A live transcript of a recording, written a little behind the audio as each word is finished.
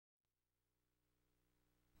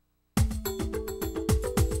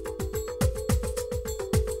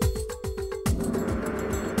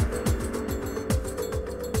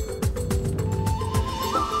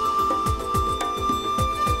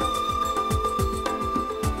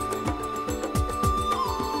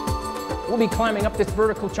be climbing up this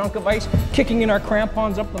vertical chunk of ice, kicking in our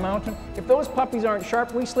crampons up the mountain. If those puppies aren't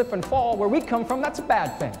sharp, we slip and fall. Where we come from, that's a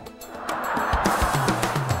bad thing.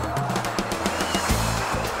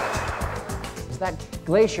 As that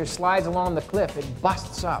glacier slides along the cliff, it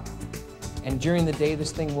busts up. And during the day,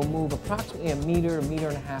 this thing will move approximately a meter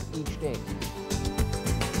and a half each day.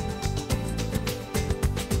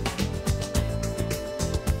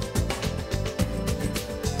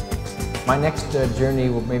 My next journey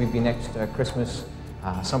will maybe be next Christmas,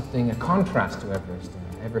 a contrast to Everest.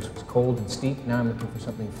 Everest was cold and steep, now I'm looking for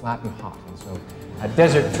something flat and hot, and so a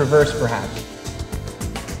desert traverse perhaps.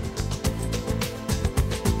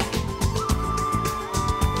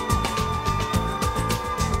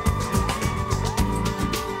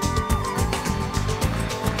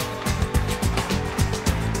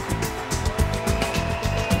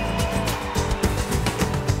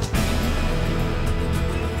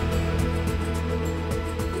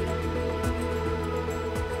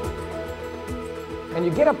 And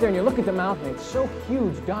you get up there and you look at the mountain, it's so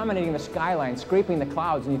huge, dominating the skyline, scraping the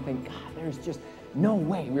clouds, and you think, God, there's just no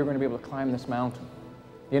way we were going to be able to climb this mountain.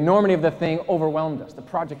 The enormity of the thing overwhelmed us. The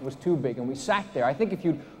project was too big, and we sat there. I think if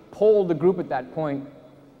you'd polled the group at that point,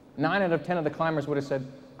 9 out of 10 of the climbers would have said,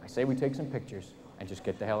 I say we take some pictures and just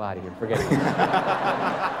get the hell out of here, forget it.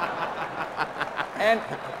 And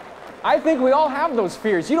I think we all have those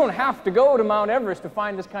fears. You don't have to go to Mount Everest to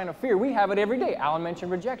find this kind of fear. We have it every day. Alan mentioned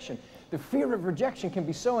rejection. The fear of rejection can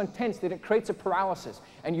be so intense that it creates a paralysis,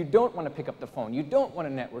 and you don't want to pick up the phone. You don't want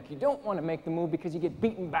to network. You don't want to make the move because you get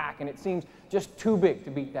beaten back, and it seems just too big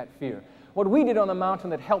to beat that fear. What we did on the mountain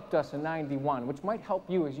that helped us in '91, which might help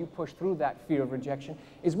you as you push through that fear of rejection,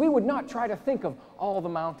 is we would not try to think of all the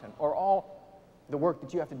mountain or all the work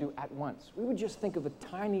that you have to do at once. We would just think of the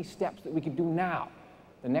tiny steps that we could do now.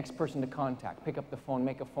 The next person to contact, pick up the phone,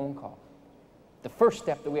 make a phone call. The first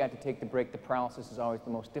step that we had to take to break the paralysis is always the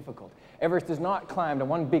most difficult. Everest is not climbed in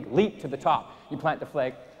one big leap to the top. You plant the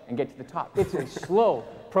flag and get to the top. It's a slow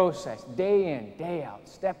process, day in, day out,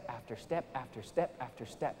 step after step after step after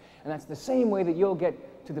step. And that's the same way that you'll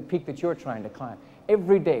get to the peak that you're trying to climb.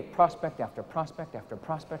 Every day, prospect after prospect after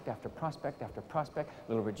prospect after prospect after prospect,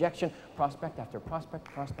 little rejection, prospect after prospect,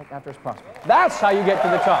 prospect after prospect. That's how you get to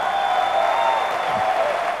the top.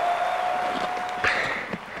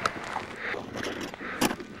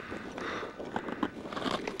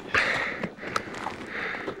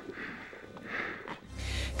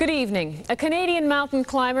 Good evening. A Canadian mountain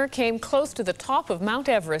climber came close to the top of Mount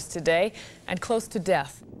Everest today and close to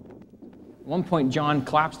death. At one point, John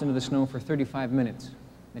collapsed into the snow for 35 minutes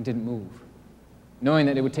and didn't move. Knowing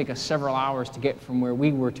that it would take us several hours to get from where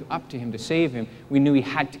we were to up to him to save him, we knew he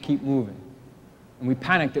had to keep moving. And we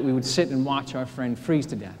panicked that we would sit and watch our friend freeze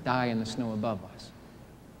to death, die in the snow above us.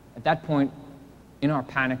 At that point, in our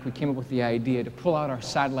panic, we came up with the idea to pull out our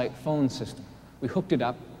satellite phone system. We hooked it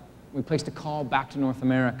up. We placed a call back to North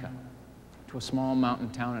America, to a small mountain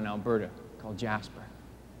town in Alberta called Jasper.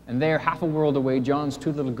 And there, half a world away, John's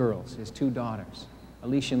 2 little girls, his 2 daughters,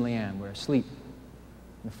 Alicia and Leanne, were asleep.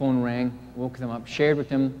 The phone rang, woke them up, shared with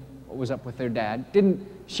them what was up with their dad. Didn't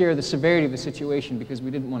share the severity of the situation because we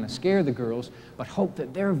didn't want to scare the girls, but hoped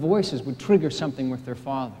that their voices would trigger something with their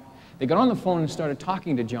father. They got on the phone and started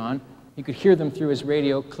talking to John. He could hear them through his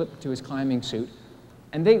radio clipped to his climbing suit.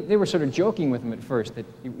 And they were sort of joking with him at first that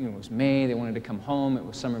it was May, they wanted to come home, it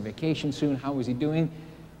was summer vacation soon, how was he doing?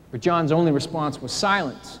 But John's only response was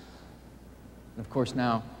silence. And of course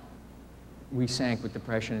now, we sank with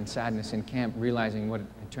depression and sadness in camp, realizing what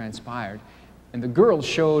had transpired. And the girls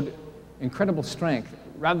showed incredible strength.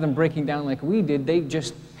 Rather than breaking down like we did, they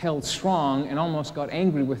just held strong and almost got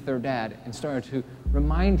angry with their dad and started to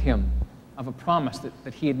remind him of a promise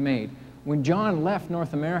that he had made. When John left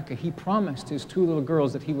North America, he promised his 2 little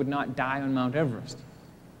girls that he would not die on Mount Everest.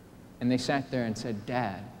 And they sat there and said,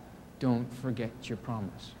 Dad, don't forget your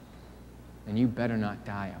promise. And you better not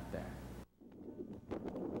die up there.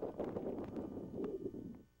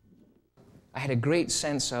 I had a great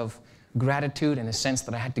sense of gratitude and a sense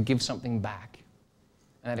that I had to give something back.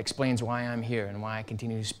 And that explains why I'm here and why I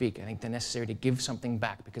continue to speak. I think the necessary to give something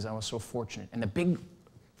back because I was so fortunate. And the big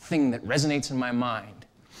thing that resonates in my mind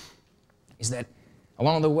is that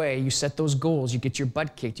along the way, you set those goals, you get your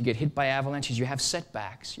butt kicked, you get hit by avalanches, you have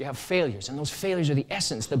setbacks, you have failures, and those failures are the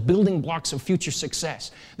essence, the building blocks of future success.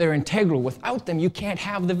 They're integral. Without them, you can't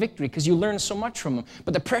have the victory because you learn so much from them.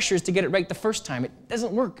 But the pressure is to get it right the first time. It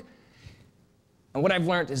doesn't work. And what I've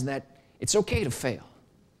learned is that it's okay to fail.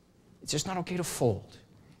 It's just not okay to fold.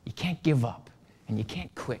 You can't give up, and you can't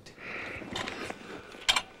quit.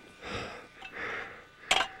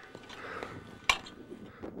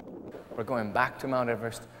 We're going back to Mount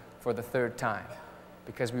Everest for the third time,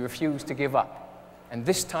 because we refuse to give up. And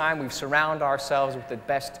this time we've surrounded ourselves with the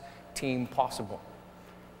best team possible,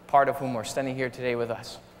 part of whom are standing here today with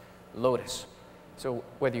us, Lotus. So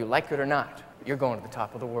whether you like it or not, you're going to the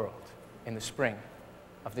top of the world in the spring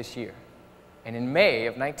of this year. And in May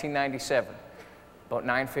of 1997, about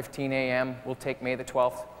 9:15 a.m., we'll take May the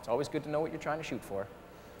 12th. It's always good to know what you're trying to shoot for.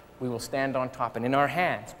 We will stand on top, and in our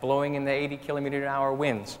hands, blowing in the 80-kilometer-an-hour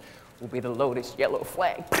winds, will be the Lotus yellow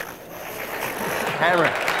flag. Hammer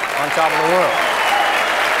on top of the world.